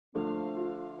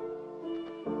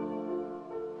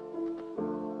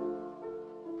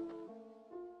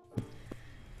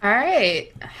All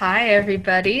right. Hi,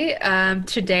 everybody.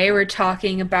 Today we're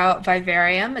talking about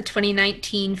Vivarium, a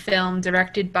 2019 film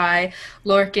directed by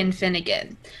Lorcan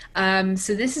Finnegan.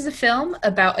 So this is a film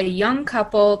about a young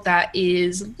couple that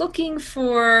is looking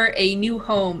for a new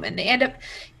home, and they end up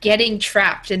getting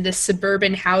trapped in this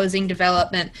suburban housing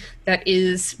development that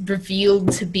is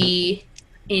revealed to be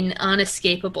an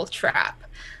unescapable trap.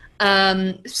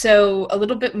 So a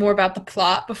little bit more about the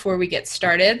plot before we get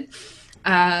started.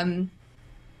 Um,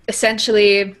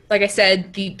 Essentially, like I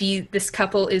said, this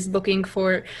couple is looking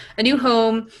for a new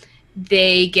home.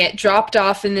 They get dropped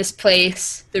off in this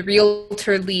place. The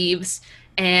realtor leaves,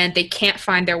 and they can't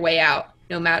find their way out,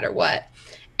 no matter what.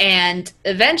 And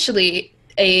eventually,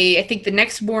 I think the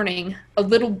next morning,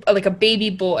 like a baby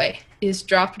boy is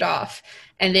dropped off,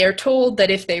 and they are told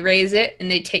that if they raise it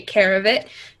and they take care of it,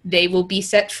 they will be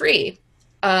set free.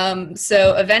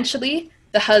 So eventually,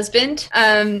 the husband,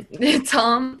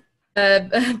 Tom,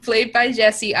 played by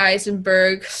Jesse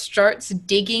Eisenberg, starts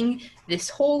digging this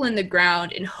hole in the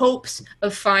ground in hopes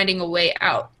of finding a way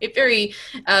out. It very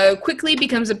quickly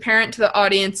becomes apparent to the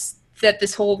audience that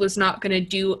this hole was not going to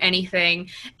do anything,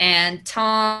 and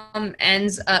Tom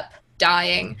ends up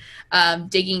dying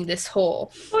digging this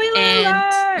hole. Spoiler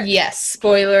And alert! yes,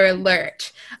 spoiler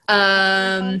alert.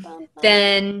 Dun, dun, dun.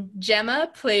 Then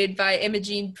Gemma, played by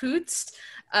Imogen Poots,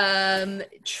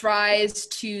 tries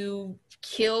to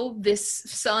kill this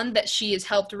son that she has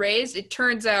helped raise. It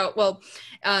turns out,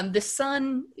 the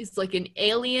son is like an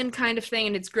alien kind of thing,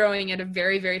 and it's growing at a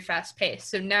very, very fast pace.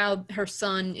 So now her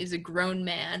son is a grown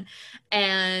man,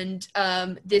 and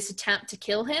this attempt to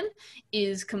kill him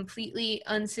is completely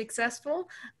unsuccessful,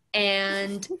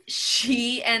 and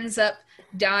she ends up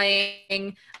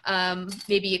dying.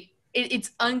 Maybe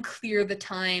it's unclear the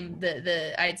time.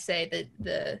 I'd say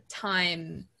the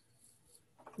time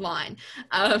line.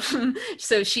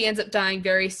 So she ends up dying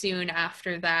very soon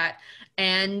after that,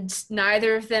 and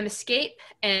neither of them escape.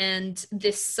 And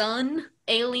this son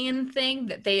alien thing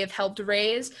that they have helped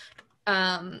raise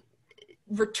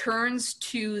returns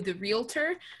to the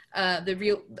realtor,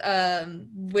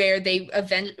 where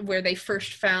they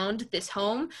first found this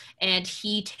home, and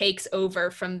he takes over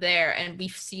from there. And we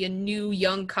see a new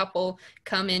young couple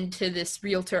come into this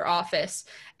realtor office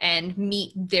and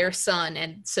meet their son,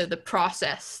 and so the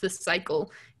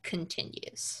cycle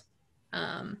continues.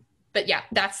 But yeah,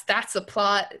 that's the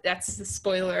plot. That's the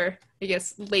spoiler, I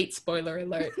guess, late spoiler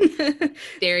alert.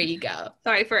 There you go.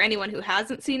 Sorry for anyone who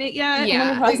hasn't seen it yet. Yeah.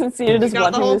 Anyone who hasn't seen it is You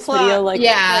got the watching whole this plot. video like,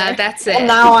 Yeah, that's it. well,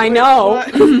 now I know.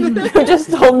 You just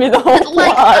told me the whole plot.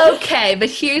 Like, okay, but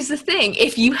here's the thing.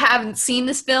 If you haven't seen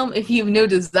this film, if you have no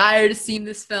desire to see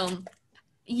this film,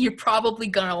 you're probably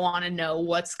gonna want to know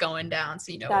what's going down,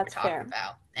 so you know That's what we're fair. talking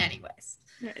about. Anyways,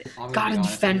 I'm gonna gotta be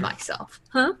honest defend here. myself.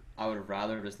 Huh? I would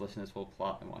rather just listen to this whole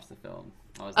plot than watch the film.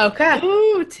 Okay.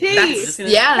 Ooh, tea! That's- gonna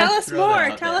yeah. Tell us throw that more!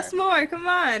 out Tell there. us more! Come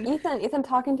on! Ethan,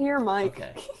 talking to your mic.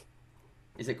 Okay.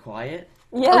 Is it quiet?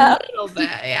 Yeah. A little bit,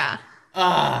 yeah.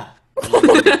 Ah!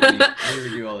 Let me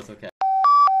review all this, okay.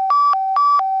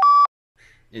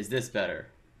 Is this better?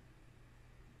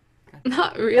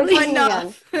 Not really.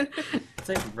 Enough! It's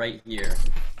like right here.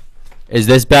 Is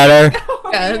this better?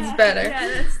 Yeah, that's better.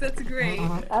 Yeah, that's great.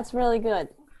 That's really good.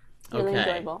 Really Okay.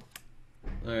 enjoyable.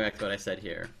 Let me back to what I said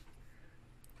here.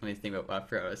 Let me think about I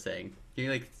forgot what I was saying. Give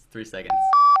me like 3 seconds.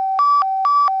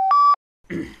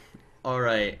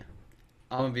 Alright.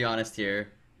 I'm gonna be honest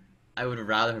here. I would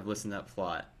rather have listened to that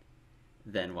plot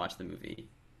than watch the movie.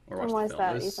 Or watch And why the is film.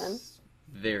 that, It was Ethan?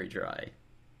 very dry.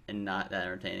 And not that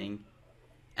entertaining.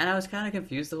 And I was kind of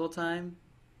confused the whole time.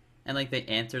 And like they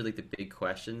answered like the big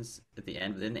questions at the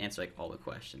end, but they didn't answer like all the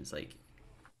questions. Like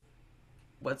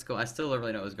I still don't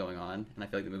really know what was going on, and I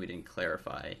feel like the movie didn't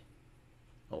clarify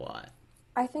a lot.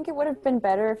 I think it would have been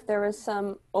better if there was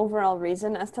some overall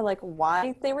reason as to like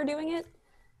why they were doing it,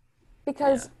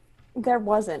 because there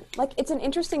wasn't. Like, it's an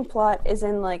interesting plot, as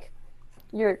in like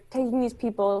you're taking these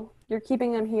people, you're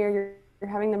keeping them here, you're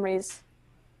having them raise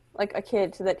like a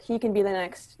kid so that he can be the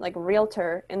next like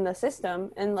realtor in the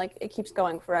system, and like it keeps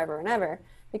going forever and ever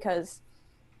because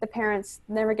the parents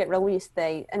never get released,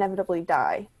 they inevitably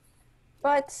die.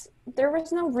 But there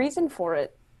was no reason for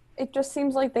it. It just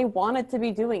seems like they wanted to be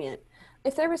doing it.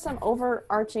 If there was some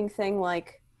overarching thing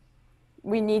like,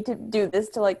 we need to do this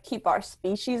to like keep our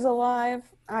species alive,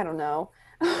 I don't know.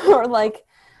 Or like,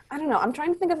 I don't know. I'm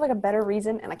trying to think of like a better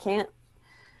reason and I can't.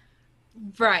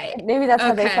 Right. Maybe that's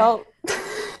how they Okay. felt.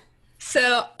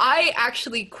 So I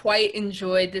actually quite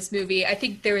enjoyed this movie. I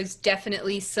think there was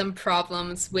definitely some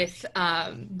problems with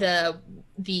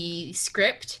the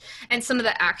script, and some of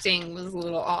the acting was a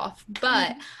little off.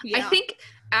 But I Yeah. think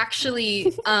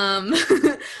Actually,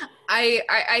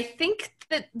 I think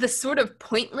that the sort of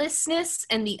pointlessness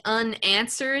and the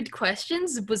unanswered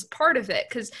questions was part of it,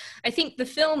 because I think the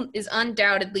film is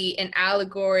undoubtedly an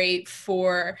allegory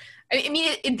for. I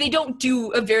mean, they don't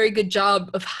do a very good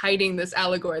job of hiding this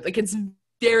allegory. Like, it's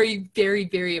very, very,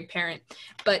 very apparent,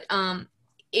 but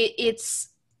it's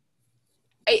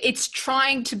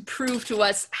trying to prove to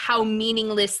us how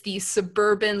meaningless these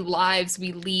suburban lives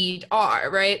we lead are,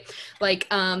 right? Like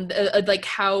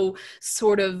how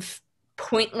sort of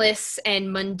pointless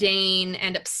and mundane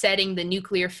and upsetting the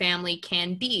nuclear family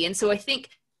can be. And so I think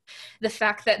the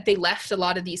fact that they left a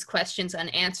lot of these questions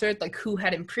unanswered, like who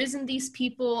had imprisoned these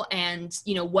people and,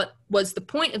 what was the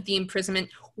point of the imprisonment,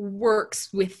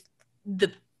 works with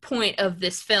the point of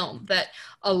this film, that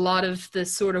a lot of the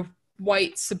sort of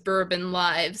white suburban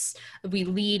lives we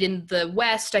lead in the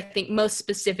West, I think most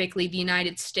specifically the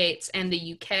United States and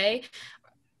the UK,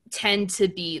 tend to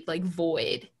be like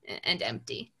void and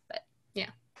empty. But yeah.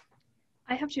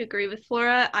 I have to agree with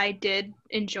Flora. I did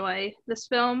enjoy this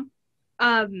film.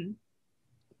 I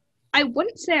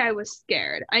wouldn't say I was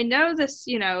scared. I know this,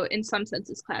 in some sense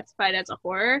is classified as a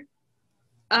horror.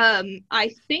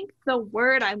 I think the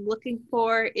word I'm looking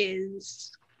for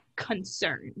is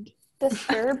concerned.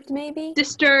 Disturbed, maybe?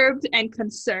 Disturbed and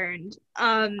concerned.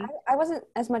 I wasn't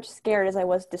as much scared as I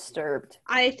was disturbed.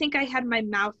 I think I had my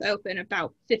mouth open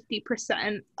about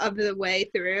 50% of the way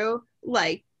through,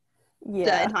 the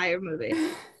entire movie.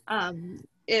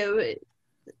 It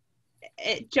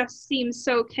just seems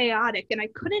so chaotic, and I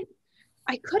couldn't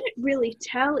really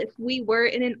tell if we were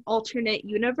in an alternate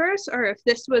universe or if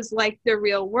this was like the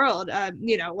real world.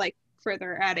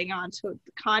 Further adding on to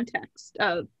the context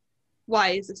of why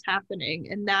is this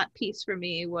happening, and that piece for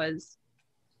me was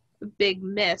a big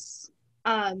miss.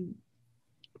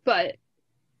 But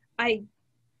I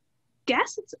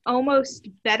guess it's almost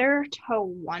better to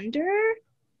wonder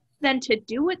than to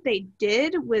do what they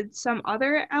did with some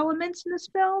other elements in this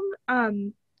film.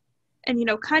 And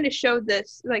kind of showed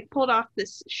this, pulled off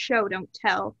this show don't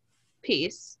tell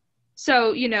piece.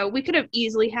 So we could have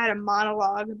easily had a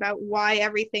monologue about why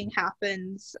everything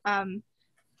happens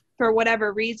for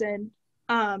whatever reason.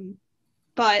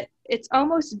 But it's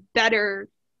almost better,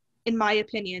 in my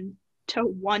opinion, to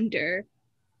wonder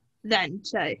than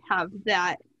to have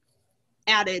that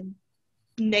added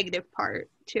negative part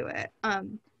to it.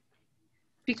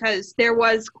 Because there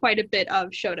was quite a bit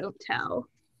of show don't tell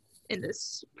in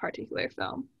this particular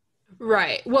film.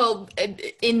 Right. Well,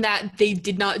 in that they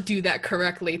did not do that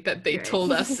correctly, that they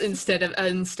told us instead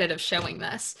of showing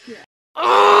this. Yeah.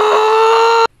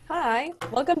 Hi,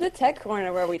 welcome to Tech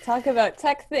Corner, where we talk about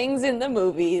tech things in the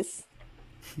movies.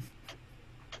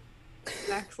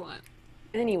 Excellent.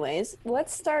 Anyways,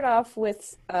 let's start off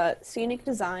with scenic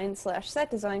design /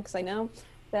 set design, because I know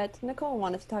that Nicole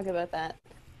wanted to talk about that.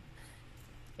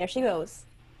 There she goes.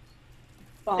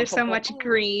 There's so much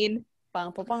green.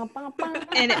 And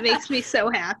And it makes me so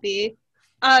happy.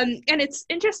 And it's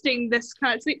interesting, this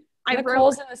kind of...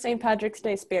 Nicole's in the St. Patrick's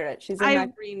Day spirit. She's in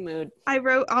that green mood. I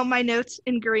wrote all my notes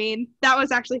in green. That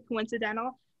was actually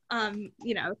coincidental.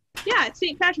 It's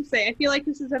St. Patrick's Day. I feel like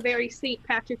this is a very St.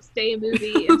 Patrick's Day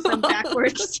movie in some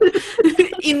backwards.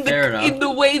 in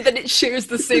the way that it shares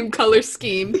the same color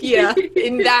scheme. Yeah,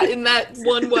 in that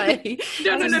one way.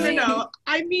 No.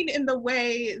 I mean in the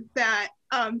way that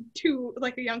a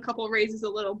young couple raises a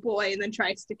little boy and then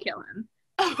tries to kill him.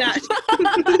 That.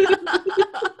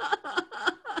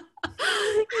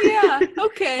 Yeah,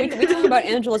 okay. We talking about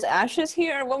Angela's ashes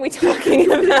here? What are we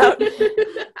talking about?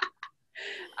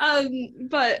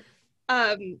 But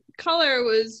color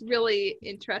was really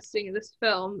interesting in this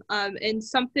film, and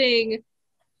something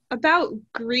about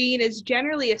green is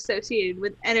generally associated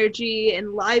with energy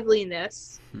and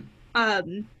liveliness, but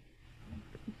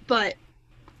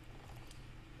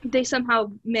they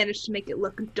somehow managed to make it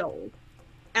look dull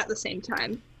at the same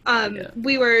time.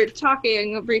 We were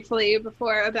talking briefly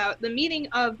before about the meaning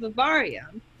of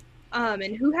Vivarium,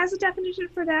 and who has a definition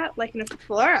for that?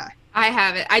 Flora. I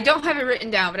have it. I don't have it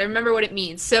written down, but I remember what it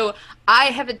means. So I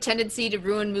have a tendency to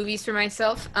ruin movies for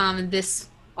myself. This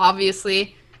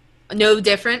obviously no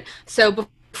different. So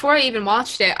before I even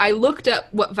watched it, I looked up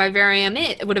what a vivarium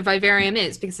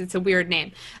is, because it's a weird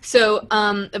name. So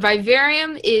a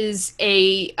vivarium is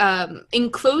a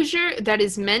enclosure that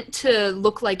is meant to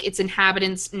look like its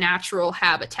inhabitants' natural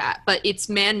habitat, but it's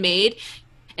man-made,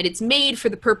 and it's made for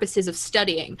the purposes of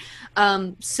studying.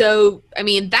 So, I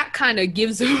mean, that kind of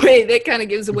gives away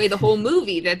the whole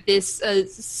movie, that this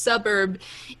suburb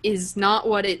is not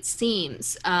what it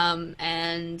seems,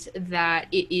 and that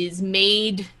it is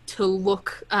made to to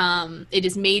look, it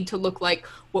is made to look like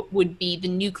what would be the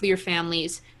nuclear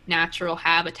family's natural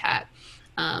habitat,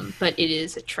 but it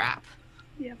is a trap.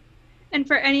 Yeah. And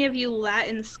for any of you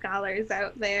Latin scholars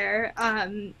out there,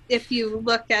 if you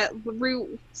look at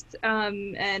roots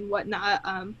and whatnot,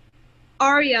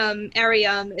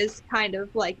 arium is kind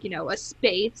of like, a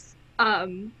space.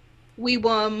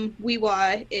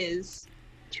 Wiwa is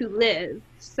to live.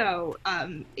 So,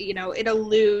 it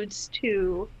alludes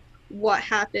to what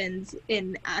happens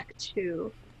in Act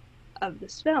 2 of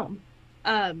this film.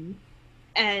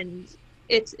 And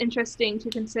it's interesting to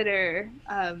consider,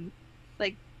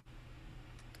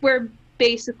 we're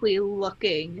basically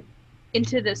looking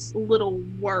into this little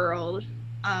world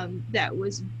that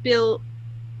was built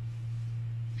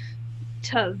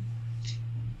to,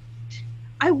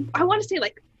 I want to say,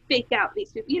 like, fake out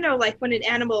these people. Like when an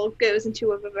animal goes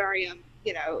into a vivarium,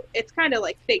 it's kind of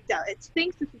like faked out. It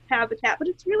thinks it's its habitat, but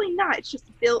it's really not. It's just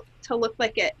built to look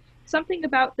like it. Something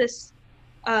about this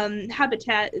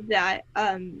habitat that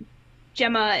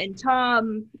Gemma and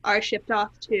Tom are shipped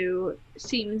off to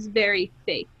seems very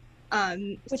fake.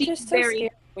 Which is so scary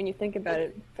when you think about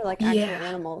it, for like actual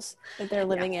animals that they're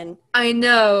living in. I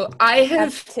know. I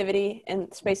have activity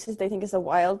in spaces they think is the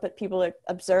wild, but people are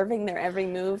observing their every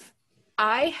move.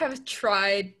 I have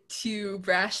tried to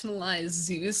rationalize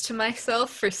zoos to myself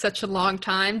for such a long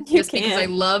time, because I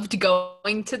loved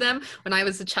going to them when I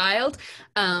was a child.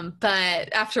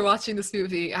 But after watching this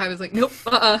movie, I was like, nope,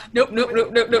 nope.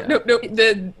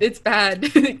 It's bad.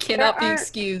 It cannot be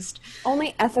excused.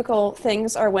 Only ethical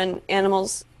things are when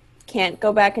animals can't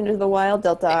go back into the wild;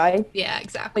 they'll die. Yeah,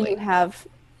 exactly. But you have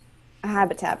a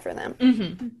habitat for them.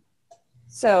 Mm-hmm.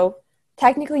 So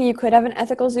technically, you could have an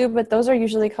ethical zoo, but those are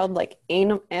usually called like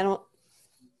not anal.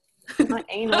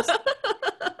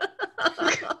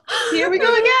 Here we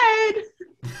go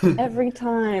again. Every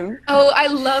time. Oh, I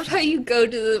loved how you go to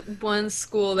the one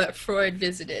school that Freud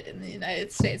visited in the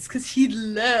United States, because he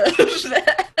loved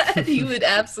that. He would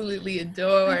absolutely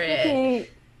adore it.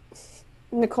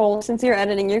 Nicole, since you're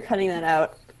editing, you're cutting that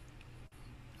out.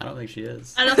 I don't think she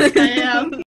is. I don't think I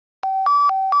am.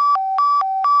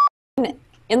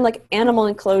 In like animal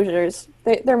enclosures,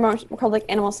 they're more called like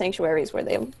animal sanctuaries, where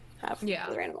they have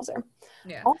other animals there.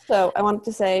 Yeah. Also, I wanted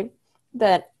to say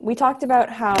that we talked about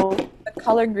how the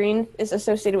color green is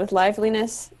associated with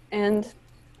liveliness and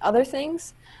other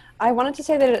things. I wanted to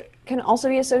say that it can also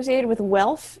be associated with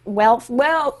wealth.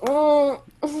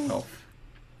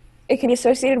 It can be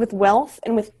associated with wealth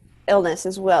and with illness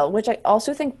as well, which I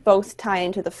also think both tie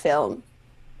into the film.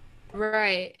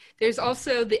 Right. There's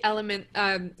also the element,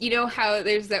 how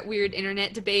there's that weird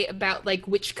internet debate about like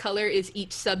which color is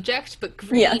each subject, but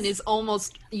green is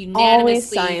almost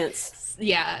unanimously science.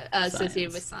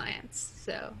 Associated with science.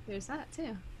 So there's that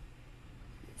too.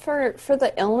 For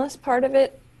the illness part of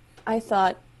it, I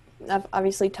thought of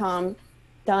obviously Tom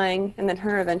dying and then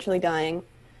her eventually dying.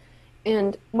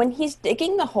 And when he's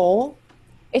digging the hole,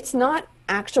 it's not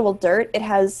actual dirt. It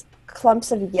has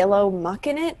clumps of yellow muck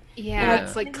in it. Yeah,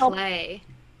 it's like clay.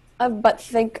 But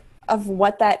think of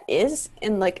what that is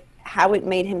and like how it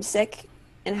made him sick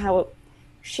and how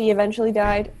she eventually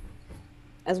died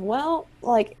as well.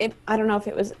 Like I don't know if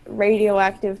it was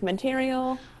radioactive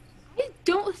material. I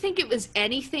don't think it was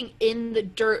anything in the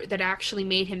dirt that actually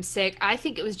made him sick. I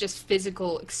think it was just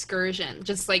physical excursion,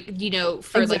 just like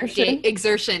for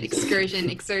exertion. Like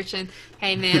exertion.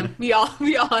 Hey, man, we all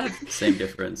have same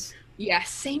difference. Yeah,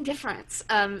 same difference.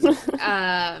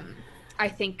 I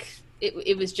think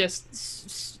it was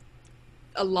just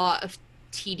a lot of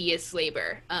tedious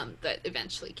labor that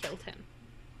eventually killed him.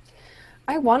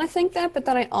 I want to think that, but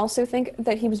then I also think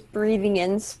that he was breathing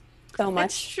in so much.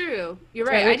 That's true. You're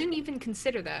right. I didn't even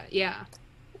consider that. Yeah.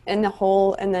 In the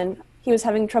hole, and then he was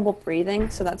having trouble breathing,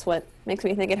 so that's what makes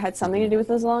me think it had something to do with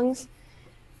his lungs.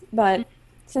 But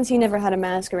since he never had a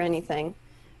mask or anything.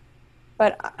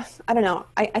 But I don't know.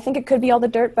 I think it could be all the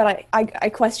dirt, but I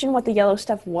question what the yellow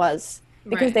stuff was.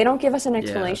 Because they don't give us an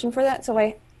explanation for that, so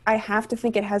I have to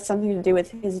think it has something to do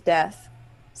with his death.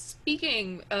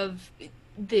 Speaking of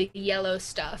the yellow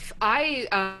stuff,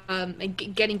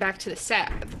 getting back to the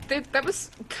set, that was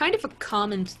kind of a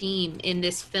common theme in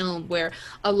this film, where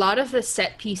a lot of the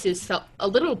set pieces felt a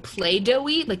little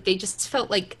Play-Doh-y, like they just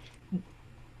felt like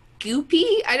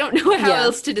goopy. I don't know how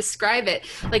else to describe it.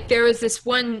 Like there was this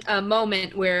one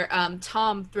moment where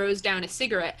Tom throws down a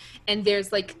cigarette, and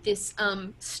there's like this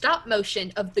stop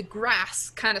motion of the grass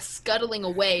kind of scuttling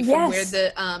away from where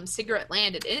the cigarette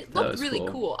landed. And it looked really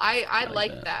cool. I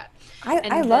liked that.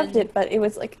 I loved it, but it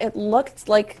was like it looked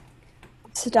like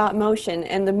stop motion,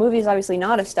 and the movie is obviously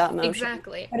not a stop motion.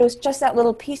 Exactly. But it was just that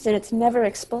little piece, and it's never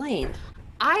explained.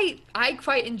 I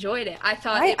quite enjoyed it. I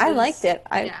thought I liked it.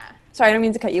 Yeah. Sorry, I don't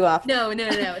mean to cut you off. No,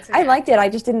 it's I okay. liked it. I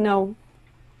just didn't know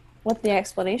what the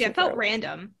explanation Yeah, it felt for it was.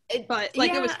 random, but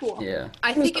like it was cool. Yeah.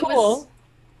 I It was think it cool. was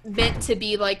meant to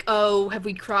be like, oh, have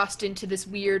we crossed into this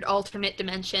weird alternate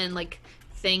dimension? Like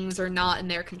things are not in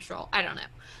their control. I don't know.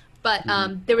 But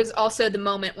there was also the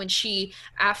moment when she,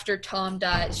 after Tom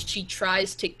dies, she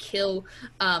tries to kill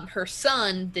her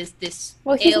son, this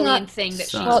Well, he's alien not- thing that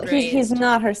she's Son. Well, raised. he's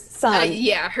not her son.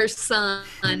 Yeah, her son.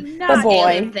 Not boy. your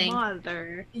Alien thing.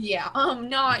 mother. Yeah,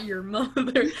 not your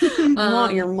mother.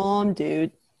 Not your mom,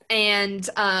 dude. And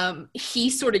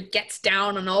he sort of gets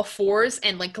down on all fours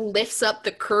and like lifts up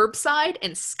the curbside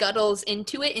and scuttles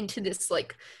into this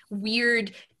like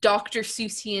weird Dr.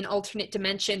 Seussian alternate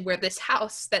dimension where this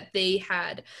house that they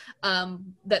had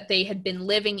been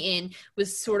living in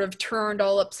was sort of turned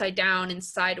all upside down and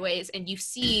sideways, and you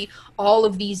see all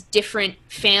of these different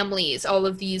families, all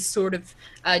of these sort of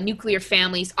nuclear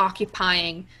families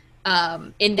occupying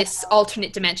in this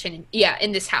alternate dimension,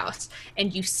 in this house,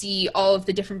 and you see all of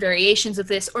the different variations of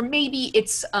this, or maybe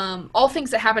it's all things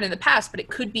that happened in the past, but it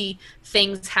could be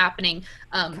things happening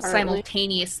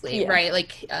simultaneously, right?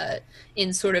 Like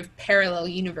in sort of parallel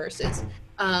universes.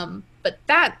 But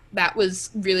that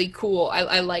was really cool.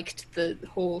 I liked the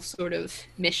whole sort of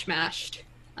mishmashed.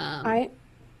 I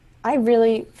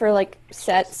really, for like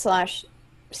set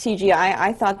 / CGI,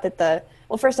 I thought that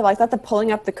well, first of all, I thought the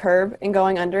pulling up the curb and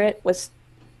going under it was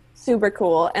super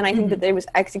cool, and I think that it was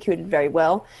executed very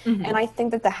well. And I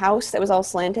think that the house that was all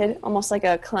slanted, almost like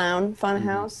a clown fun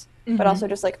house, but also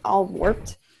just like all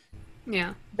warped.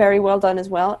 Yeah. Very well done as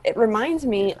well. It reminds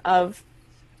me of,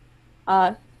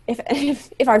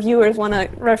 if our viewers want to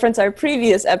reference our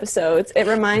previous episodes, it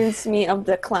reminds me of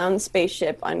the clown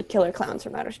spaceship on Killer Clowns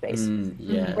from Outer Space,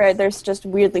 Yes. where there's just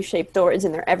weirdly shaped doors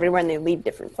and they're everywhere and they lead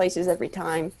different places every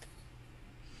time.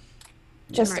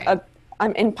 Just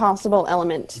an impossible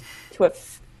element to a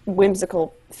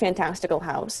whimsical, fantastical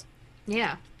house.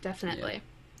 Yeah, definitely.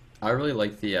 I really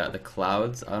like the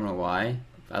clouds. I don't know why.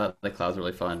 I thought the clouds were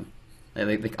really fun.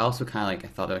 They also kind of like,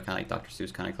 I thought they were kind of like Dr.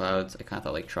 Seuss kind of clouds. I kind of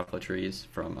thought like truffle trees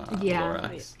from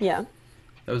Lorax. Yeah.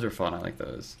 Those are fun. I like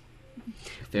those. My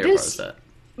favorite part was that.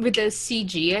 With the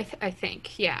CG, I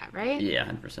think. Yeah, right? Yeah,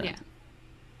 100%. Yeah.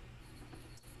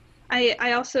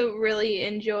 I also really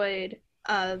enjoyed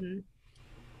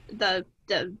the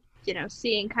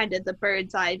seeing kind of the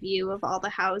bird's eye view of all the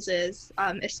houses,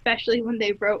 especially when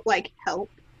they wrote like help.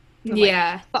 And,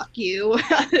 like, fuck you on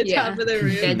the top of the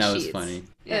roof. That was funny.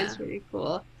 That was pretty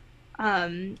cool.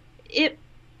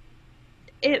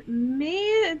 It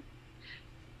made.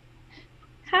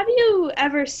 Have you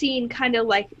ever seen kind of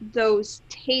like those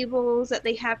tables that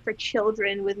they have for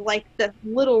children with like the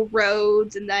little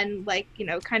roads and then like,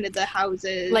 kind of the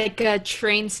houses? Like a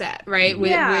train set, right?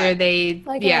 Where they,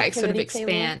 like sort of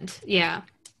expand. Table. Yeah.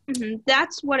 Mm-hmm.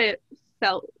 That's what it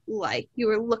felt like. You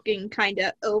were looking kind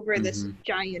of over this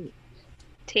giant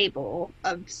table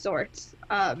of sorts.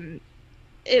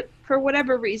 It, for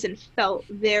whatever reason, felt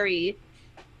very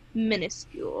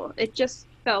minuscule. It just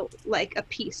felt like a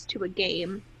piece to a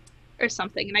game or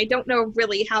something, and I don't know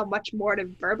really how much more to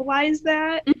verbalize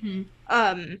that.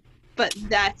 But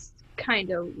that's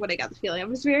kind of what I got the feeling. It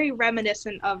was very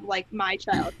reminiscent of like my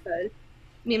childhood.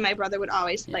 Me and my brother would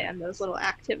always play on those little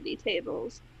activity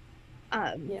tables.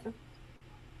 But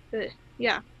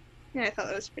yeah, I thought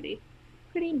that was pretty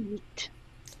neat.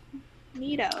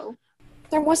 Neato.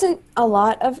 There wasn't a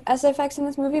lot of SFX in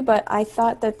this movie, but I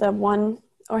thought that the one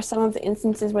or some of the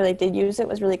instances where they did use it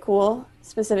was really cool.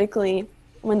 Specifically,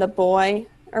 when the boy,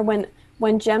 or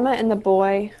when Gemma and the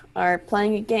boy are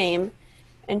playing a game,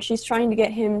 and she's trying to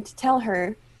get him to tell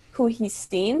her who he's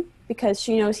seen, because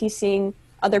she knows he's seeing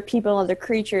other people, other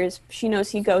creatures. She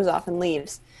knows he goes off and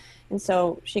leaves. And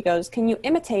so she goes, "Can you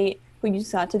imitate who you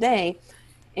saw today?"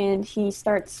 And he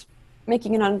starts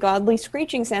making an ungodly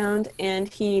screeching sound, and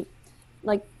he,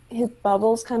 like, his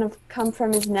bubbles kind of come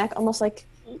from his neck, almost like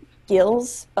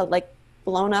gills, but like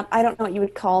blown up. I don't know what you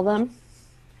would call them.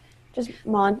 Just like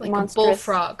monstrous. a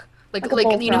bullfrog. Like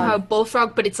bullfrog. You know how a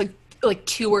bullfrog, but it's like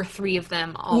 2 or 3 of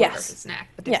them all over his neck,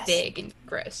 but they're big and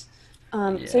gross.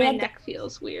 So my neck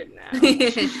feels weird now.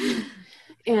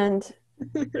 And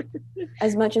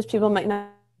as much as people might not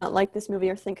like this movie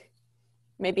or think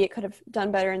maybe it could have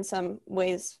done better in some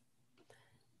ways,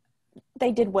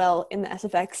 they did well in the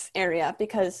SFX area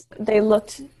because they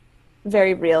looked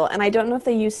very real. And I don't know if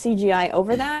they used CGI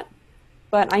over that,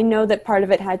 but I know that part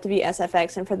of it had to be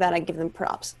SFX, and for that I give them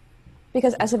props.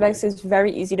 Because SFX is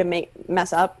very easy to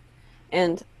mess up.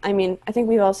 And I mean, I think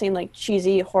we've all seen like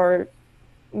cheesy horror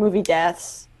movie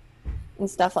deaths and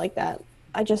stuff like that.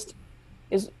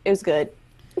 It was good.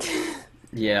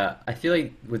 Yeah, I feel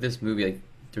like with this movie, like,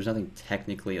 there's nothing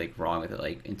technically like wrong with it,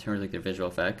 like in terms of like their visual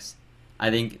effects. I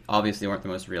think obviously they weren't the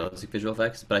most realistic visual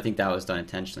effects, but I think that was done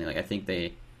intentionally. Like I think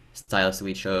they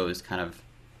stylistically chose kind of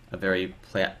a very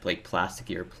like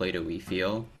plasticky or Play-Doh-y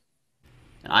feel.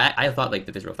 And I thought like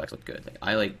the visual effects looked good. Like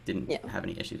I like didn't Yeah. have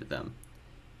any issues with them.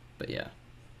 But yeah.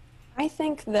 I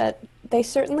think that they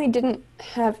certainly didn't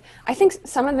have. I think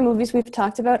some of the movies we've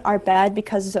talked about are bad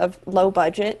because of low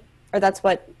budget, or that's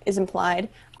what is implied.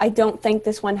 I don't think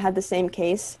this one had the same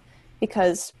case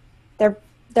because their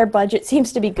their budget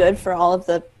seems to be good for all of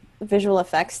the visual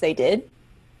effects they did.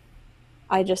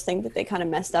 I just think that they kind of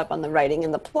messed up on the writing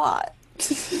and the plot.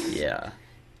 Yeah.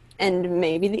 And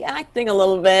maybe the acting a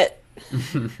little bit.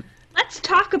 Let's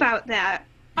talk about that.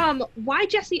 Why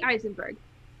Jesse Eisenberg?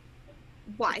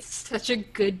 Why? Such a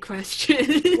good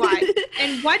question. Why?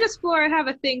 And why does Flora have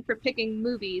a thing for picking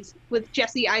movies with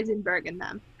Jesse Eisenberg in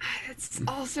them? That's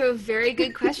also a very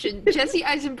good question. Jesse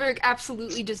Eisenberg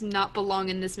absolutely does not belong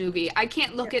in this movie. I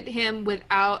can't look at him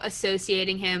without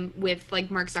associating him with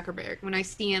like Mark Zuckerberg. When I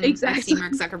see him, I Exactly. see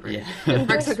Mark Zuckerberg. Yeah.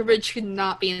 Mark Zuckerberg should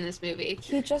not be in this movie.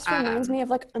 He just reminds me of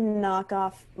like a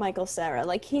knockoff Michael Cera.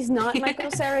 Like he's not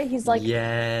Michael Cera. He's like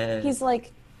Yeah. he's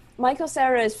like Michael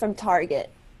Cera is from Target,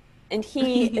 and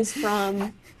he is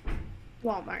from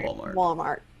Walmart.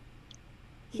 Walmart.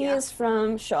 He Yeah. is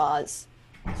from Shaw's.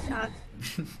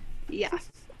 Yeah.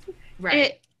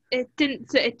 Right.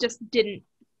 It just didn't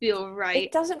feel right.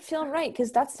 It doesn't feel right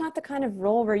because that's not the kind of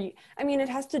role where you. I mean, it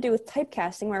has to do with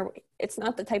typecasting, where it's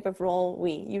not the type of role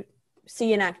you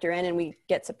see an actor in and we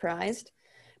get surprised.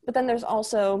 But then there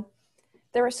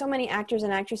are so many actors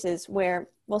and actresses where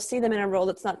we'll see them in a role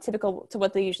that's not typical to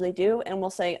what they usually do, and we'll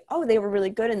say, "Oh, they were really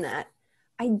good in that."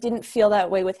 I didn't feel that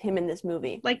way with him in this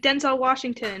movie. Like Denzel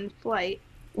Washington in Flight.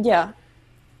 Yeah,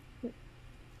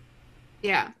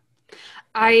 Yeah.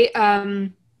 I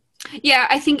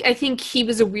think he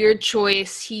was a weird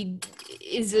choice. He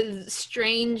is a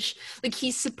strange, like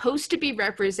he's supposed to be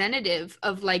representative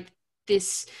of like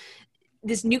this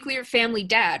nuclear family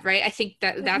dad, right? I think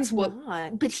that's he's what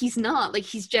not. but he's not. Like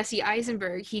he's Jesse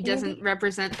Eisenberg. He doesn't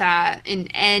represent that in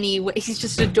any way. He's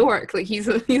just a dork. Like he's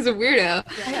a weirdo.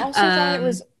 I also thought it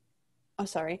was. Oh,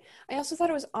 sorry. I also thought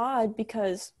it was odd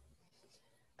because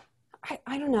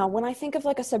I don't know. When I think of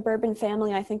like a suburban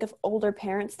family, I think of older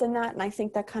parents than that, and I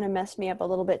think that kind of messed me up a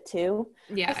little bit too.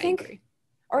 Yeah, I think, agree.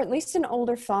 or at least an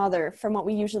older father from what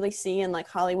we usually see in like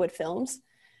Hollywood films.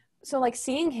 So like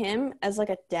seeing him as like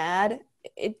a dad,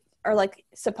 or like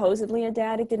supposedly a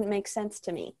dad, it didn't make sense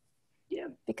to me. Yeah.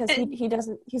 Because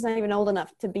he's not even old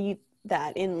enough to be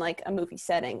that in like a movie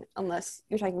setting, unless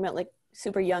you're talking about like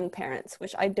super young parents,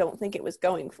 which I don't think it was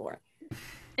going for.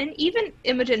 And even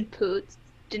Imogen Poots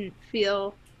didn't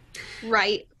feel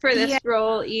right for this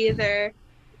role either.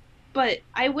 But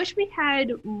I wish we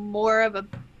had more of a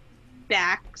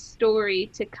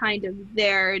backstory to kind of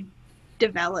their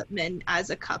development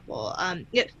as a couple.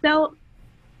 It felt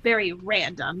very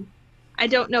random. I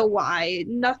don't know why.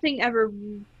 Nothing ever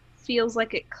feels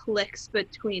like it clicks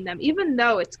between them. Even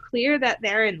though it's clear that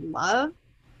they're in love,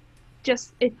 it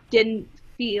just didn't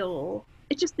feel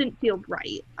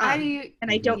right. And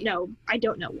I don't know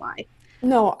why.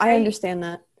 No, I understand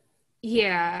that.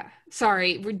 Yeah.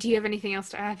 Sorry. Do you have anything else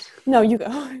to add? No, you go.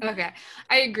 Okay.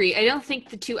 I agree. I don't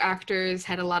think the two actors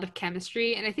had a lot of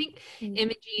chemistry, and I think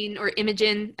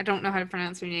Imogen, I don't know how to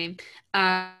pronounce her name.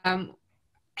 I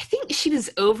think she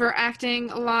was overacting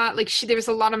a lot. Like there was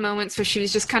a lot of moments where she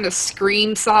was just kind of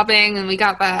scream sobbing, and we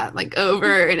got that like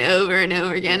over and over and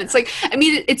over again. It's like, I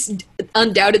mean, it's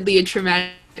undoubtedly a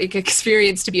traumatic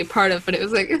experience to be a part of, but it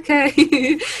was like, okay,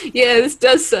 yeah, this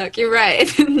does suck. You're right.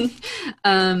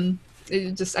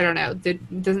 It just, I don't know. There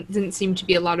didn't seem to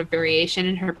be a lot of variation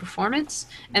in her performance.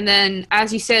 And then,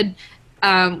 as you said,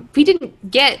 we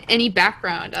didn't get any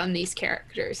background on these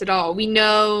characters at all. We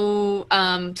know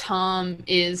Tom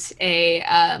is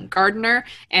a gardener,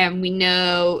 and we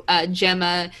know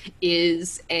Gemma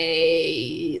is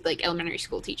a like elementary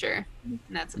school teacher, and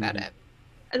that's about it.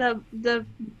 The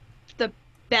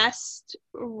best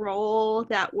role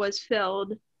that was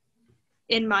filled,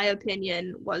 in my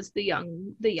opinion, was the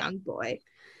young boy.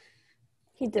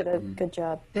 He did a good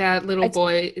job. That little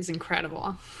boy is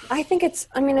incredible. I think it's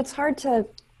hard to,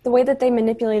 the way that they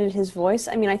manipulated his voice.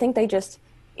 I mean, I think they just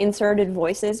inserted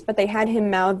voices, but they had him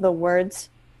mouth the words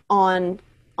on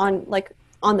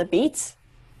the beats.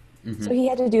 Mm-hmm. So he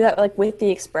had to do that like with the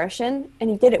expression, and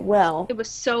he did it well. It was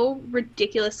so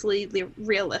ridiculously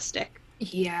realistic.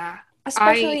 Yeah.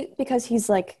 Especially because he's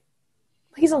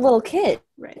a little kid.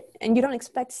 Right. And you don't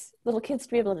expect little kids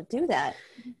to be able to do that.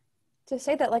 to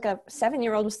say that like a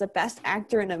 7-year-old was the best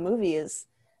actor in a movie is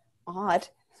odd.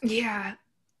 Yeah.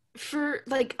 For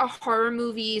like a horror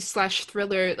movie slash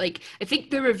thriller, like I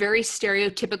think there were very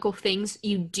stereotypical things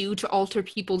you do to alter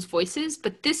people's voices,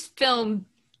 but this film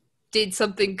did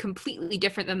something completely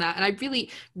different than that. And I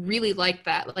really, really like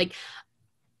that. Like,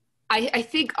 I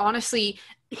think honestly,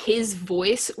 his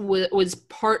voice was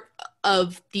part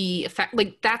of the effect.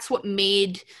 Like, that's what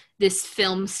made this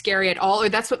film scary at all, or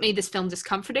that's what made this film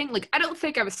discomforting. Like, I don't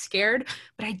think I was scared,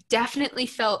 but I definitely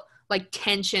felt like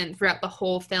tension throughout the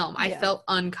whole film. I felt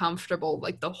uncomfortable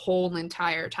like the whole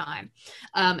entire time.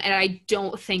 And I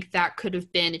don't think that could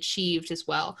have been achieved as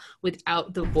well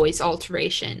without the voice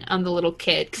alteration on the little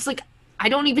kid. Because, like, I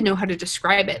don't even know how to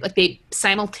describe it. Like, they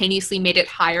simultaneously made it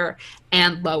higher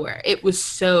and lower. It was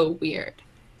so weird.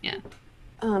 Yeah.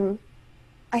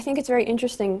 I think it's very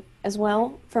interesting as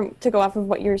well to go off of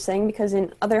what you were saying, because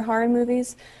in other horror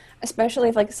movies, especially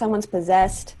if like someone's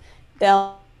possessed,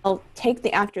 they'll take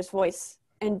the actor's voice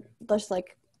and just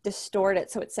like distort it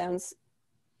so it sounds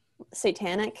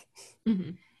satanic.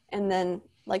 Mm-hmm. And then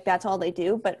like that's all they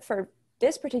do. But for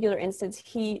this particular instance,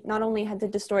 he not only had to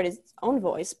distort his own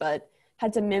voice, but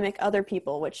had to mimic other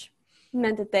people, which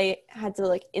meant that they had to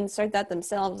like insert that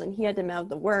themselves, and he had to mouth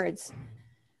the words,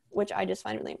 which I just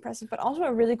find really impressive, but also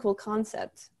a really cool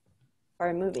concept for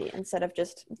a movie instead of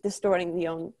just distorting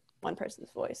one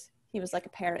person's voice. He was like a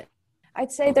parrot.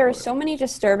 I'd say there are so many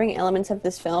disturbing elements of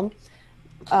this film,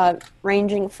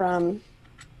 ranging from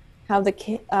how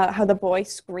the boy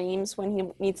screams when he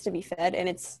needs to be fed, and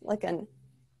it's like an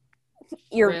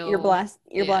ear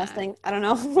blasting. I don't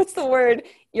know what's the word.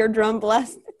 Eardrum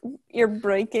blast. Ear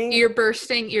bursting.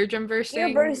 Eardrum bursting.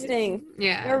 Ear bursting.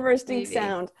 Yeah. Ear bursting maybe.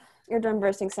 sound. Eardrum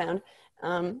bursting sound.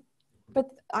 And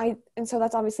so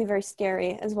that's obviously very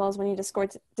scary, as well as when he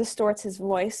distorts his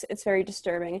voice. It's very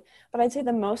disturbing. But I'd say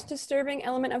the most disturbing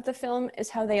element of the film is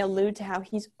how they allude to how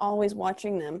he's always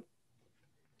watching them.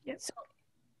 Yep. So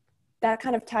that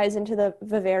kind of ties into the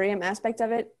vivarium aspect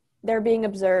of it. They're being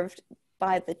observed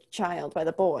by the child, by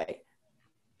the boy,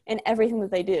 in everything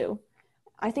that they do.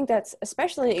 I think that's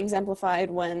especially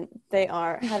exemplified when they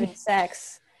are having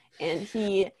sex, and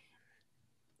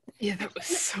Yeah, that was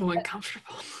so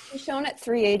uncomfortable. he's shown at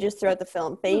 3 ages throughout the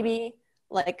film. Baby,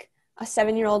 like a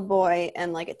 7-year-old boy,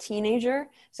 and like a teenager.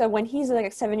 So when he's like a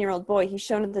 7-year-old boy, he's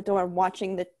shown at the door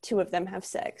watching the two of them have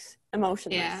sex,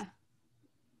 emotionless. Yeah.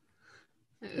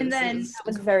 And then That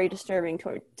was very disturbing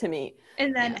to me.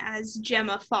 And then as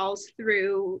Gemma falls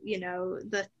through,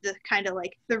 the kind of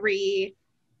like 3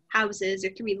 houses or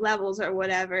 3 levels or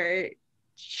whatever,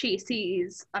 she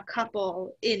sees a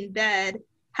couple in bed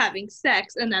having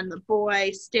sex, and then the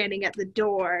boy standing at the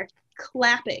door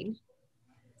clapping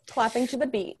to the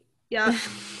beat. Yeah.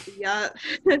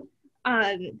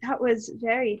 That was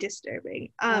very disturbing.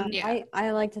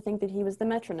 I like to think that he was the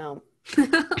metronome.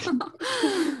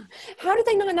 How did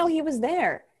they not know he was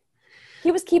there?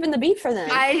 He was keeping the beat for them.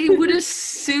 I would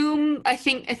assume. I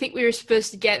think we were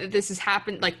supposed to get that this has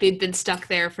happened. Like, they'd been stuck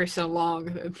there for so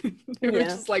long. They were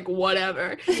just like,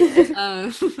 whatever. They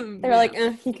were like,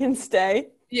 he can stay.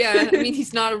 Yeah, I mean,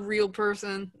 he's not a real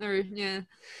person. Or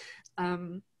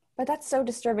But that's so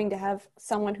disturbing to have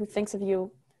someone who thinks of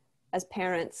you as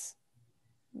parents.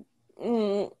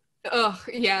 Oh,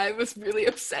 yeah, it was really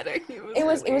upsetting. It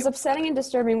was upsetting and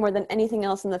disturbing more than anything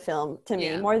else in the film to me.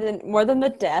 Yeah. More than the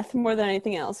death, more than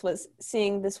anything else, was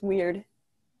seeing this weird,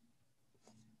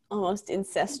 almost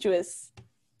incestuous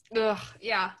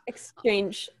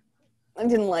exchange. I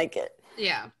didn't like it.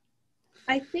 Yeah.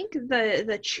 I think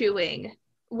the chewing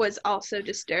was also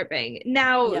disturbing.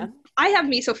 Now, I have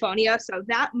misophonia, so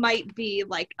that might be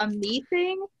like a me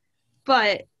thing,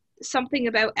 but something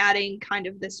about adding kind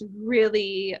of this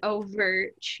really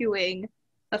overt chewing.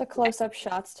 The close-up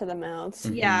shots to the mouths.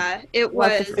 Yeah, it was.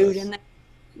 Like the food in there.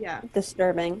 Yeah.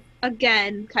 Disturbing.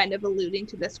 Again, kind of alluding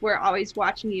to this, we're always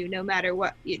watching you no matter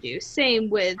what you do. Same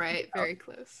with very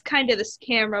close. Kind of this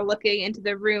camera looking into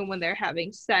the room when they're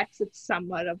having sex. It's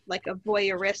somewhat of like a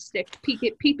voyeuristic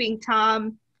peeping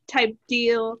Tom type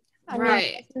deal.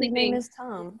 Right. His name is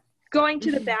Tom. Going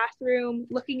to the bathroom,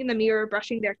 looking in the mirror,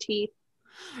 brushing their teeth.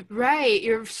 Right,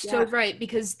 you're so right,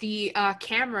 because the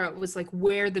camera was like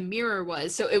where the mirror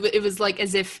was, so it was like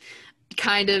as if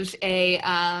kind of a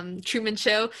Truman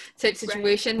Show type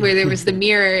situation where there was the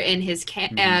mirror in his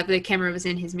the camera was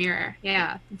in his mirror.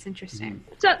 Yeah, it's interesting.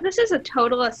 So this is a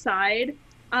total aside,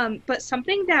 but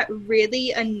something that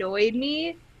really annoyed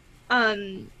me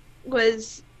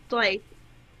was like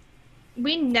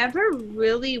we never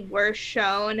really were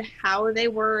shown how they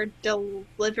were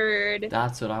delivered.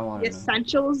 That's what I want the to know.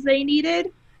 essentials they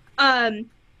needed.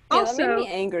 Yeah, that made Also, me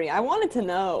angry. I wanted to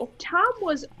know. Tom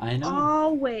was I know.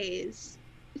 always,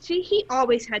 see, he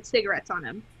always had cigarettes on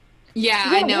him.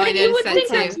 Yeah, Yeah, I know. I what- You noticed would that think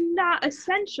too. that's not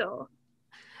essential.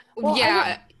 Well,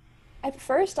 Yeah. At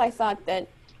first, I thought that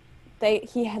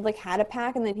he had like had a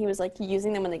pack and then he was like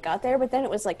using them when they got there, but then it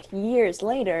was like years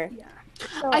later. Yeah.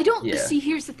 So, I don't Yeah. see.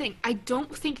 Here's the thing. I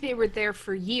don't think they were there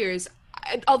for years.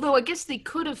 Although I guess they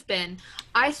could have been.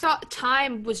 I thought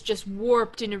time was just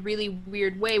warped in a really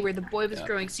weird way, where the boy was Yeah.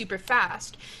 growing super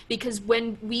fast. Because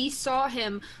when we saw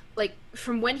him, like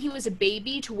from when he was a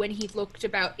baby to when he looked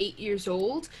about 8 years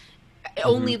old,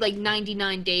 only like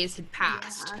 99 days had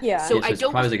passed. yeah, So Yeah, so I it's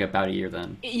don't. probably like about a year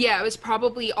then. Yeah, it was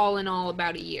probably all in all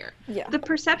about a year. yeah. The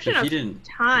perception But he of didn't.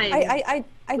 time. I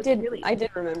was did really- I did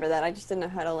remember that. I just didn't know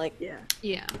how to like Yeah.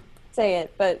 Yeah. say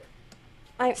it, but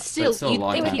Still, still a you'd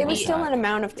long think time he'd it was be. still an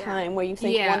amount of Yeah. time where you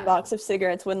think Yeah. one box of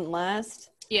cigarettes wouldn't last.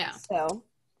 Yeah. So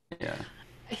Yeah.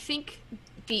 I think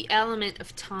the element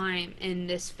of time in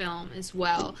this film as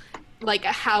well, like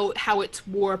how it's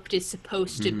warped is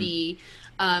supposed to be,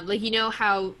 like, you know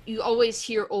how you always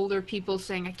hear older people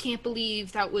saying, "I can't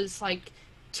believe that was like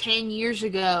 10 years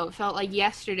ago. It felt like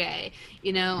yesterday,"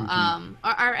 you know.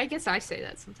 Or I guess I say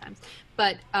that sometimes,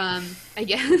 but I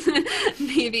guess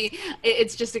maybe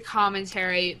it's just a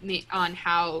commentary on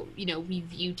how, you know, we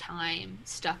view time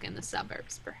stuck in the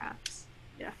suburbs, perhaps.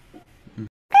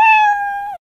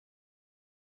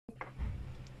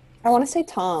 I want to say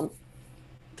Tom.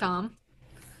 Tom,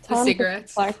 the Tom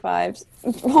cigarettes. Clark vibes.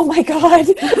 Oh my god.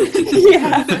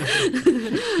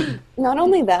 Yeah. Not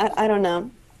only that, I don't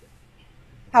know.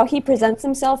 How he presents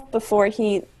himself before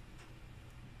he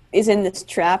is in this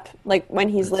trap, like when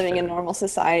he's That's living in fair. normal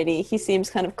society, he seems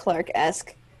kind of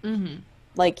Clark-esque. Mm-hmm.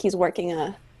 Like he's working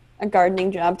a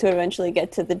gardening job to eventually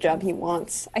get to the job he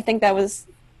wants. I think that was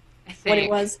I what it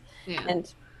think. was. Yeah.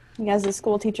 And he has a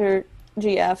school teacher,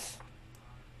 GF.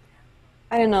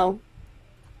 I don't know.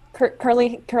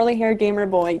 Curly hair gamer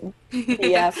boy,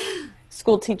 GF.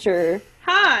 School teacher,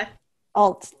 Ha!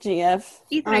 alt, GF.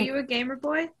 Ethan, are you a gamer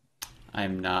boy?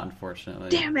 I'm not, unfortunately.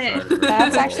 Damn it. Sorry to break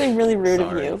That's the actually rules. really rude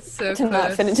Sorry. of you So to not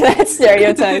close. fit into that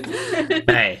stereotype.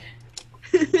 Hey.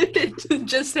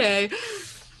 Just say.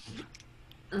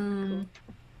 Yeah,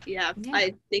 Yeah.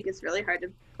 I think it's really hard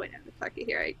to point out the Clarky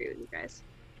here. I agree with you guys.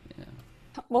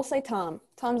 We'll say Tom.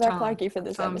 Tom's our Tom. Clarky for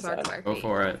this Tom's our episode. Go Clarky.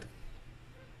 for it.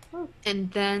 And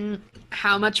then,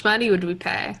 how much money would we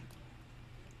pay?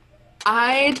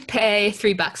 I'd pay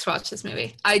 $3 to watch this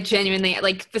movie. I genuinely,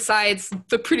 like, besides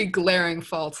the pretty glaring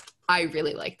faults, I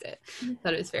really liked it.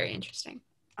 Thought it was very interesting.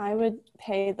 I would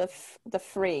pay the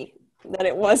free that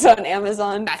it was on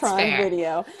Amazon That's Prime fair.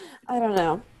 Video. I don't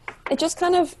know. It just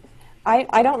kind of,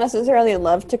 I don't necessarily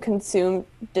love to consume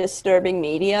disturbing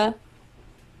media,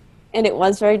 and it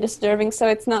was very disturbing, so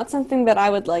it's not something that I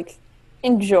would, like,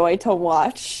 enjoy to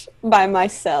watch by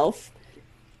myself.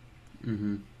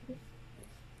 Mm-hmm.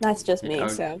 That's just Yeah, me, I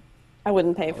would- so I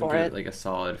wouldn't pay I would for give it. it like a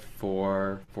solid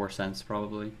four cents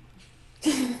probably.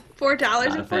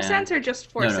 $4.04 or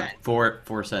just 4 No, cents?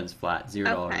 4 cents flat, $0.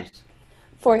 Okay.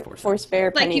 For 4 cents.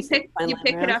 spare Like you pennies. pick to you find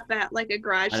pick lying it around. up at like a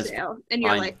garage I just sale, and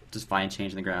you're like, Just find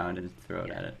change in the ground and throw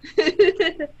it at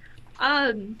it.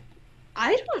 I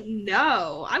don't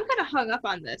know. I'm kind of hung up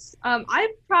on this.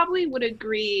 I probably would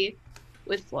agree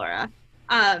with Flora.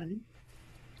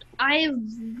 I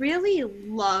really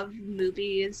love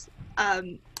movies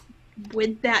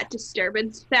with that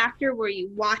disturbance factor where you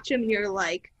watch them and you're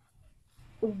like,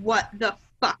 what the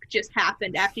fuck just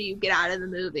happened after you get out of the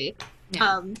movie?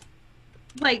 Yeah.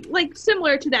 Like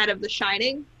similar to that of The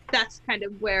Shining. That's kind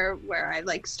of where I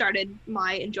like started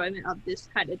my enjoyment of this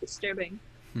kind of disturbing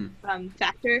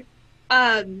factor.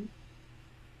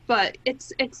 But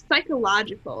it's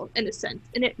psychological in a sense,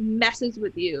 and it messes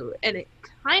with you, and it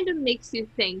kind of makes you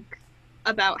think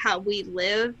about how we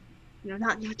live. You know,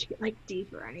 not to get like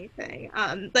deep or anything.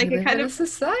 Like We it live kind in a of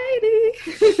society.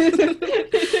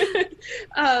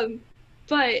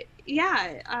 but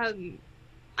yeah,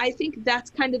 I think that's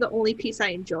kind of the only piece I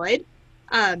enjoyed.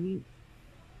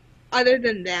 Other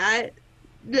than that,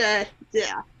 yeah.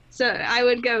 So I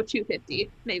would go $2.50,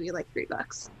 maybe like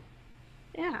 $3.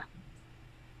 Yeah.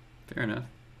 Fair enough.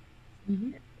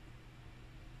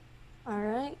 All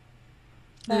right.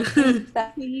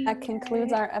 That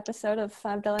concludes our episode of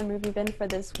 $5 Movie Bin for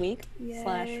this week /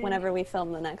 Yay. whenever we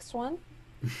film the next one.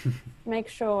 Make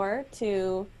sure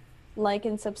to like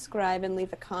and subscribe and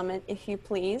leave a comment if you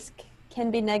please. Can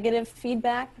be negative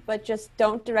feedback, but just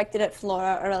don't direct it at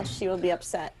Flora or else she will be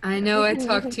upset. I know I You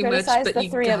talk can too much, criticize but the you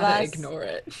three of gotta us. ignore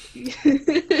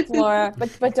it. Flora,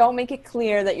 but don't make it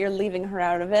clear that you're leaving her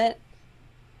out of it.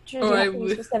 Just Or I have to be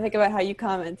would- specific about how you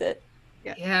comment it.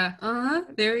 Yeah.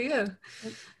 There we go.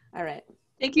 All right.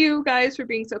 Thank you guys for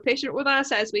being so patient with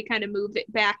us as we kind of moved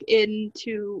it back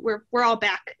into we're all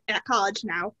back at college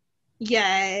now.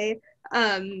 Yay.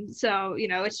 So,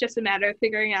 it's just a matter of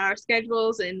figuring out our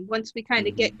schedules, and once we kind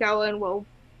of get going, we'll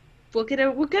get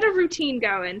a routine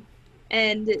going.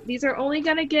 And these are only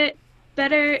gonna get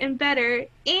better and better.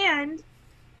 And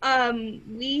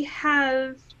we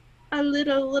have a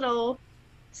little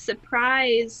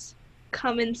surprise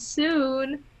coming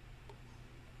soon.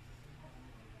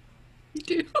 We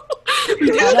do.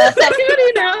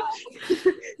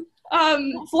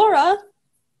 Flora.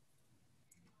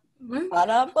 What?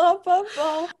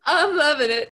 Ba-da-ba-ba-ba. I'm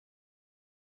loving it.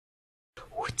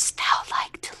 Wouldst thou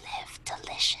like to live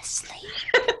deliciously?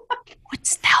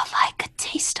 Wouldst thou like a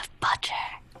taste of butter?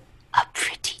 A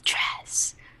pretty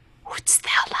dress? Wouldst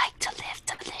thou like to live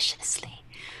deliciously?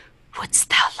 Wouldst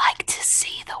thou like to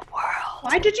see the world?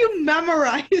 Why did you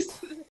memorize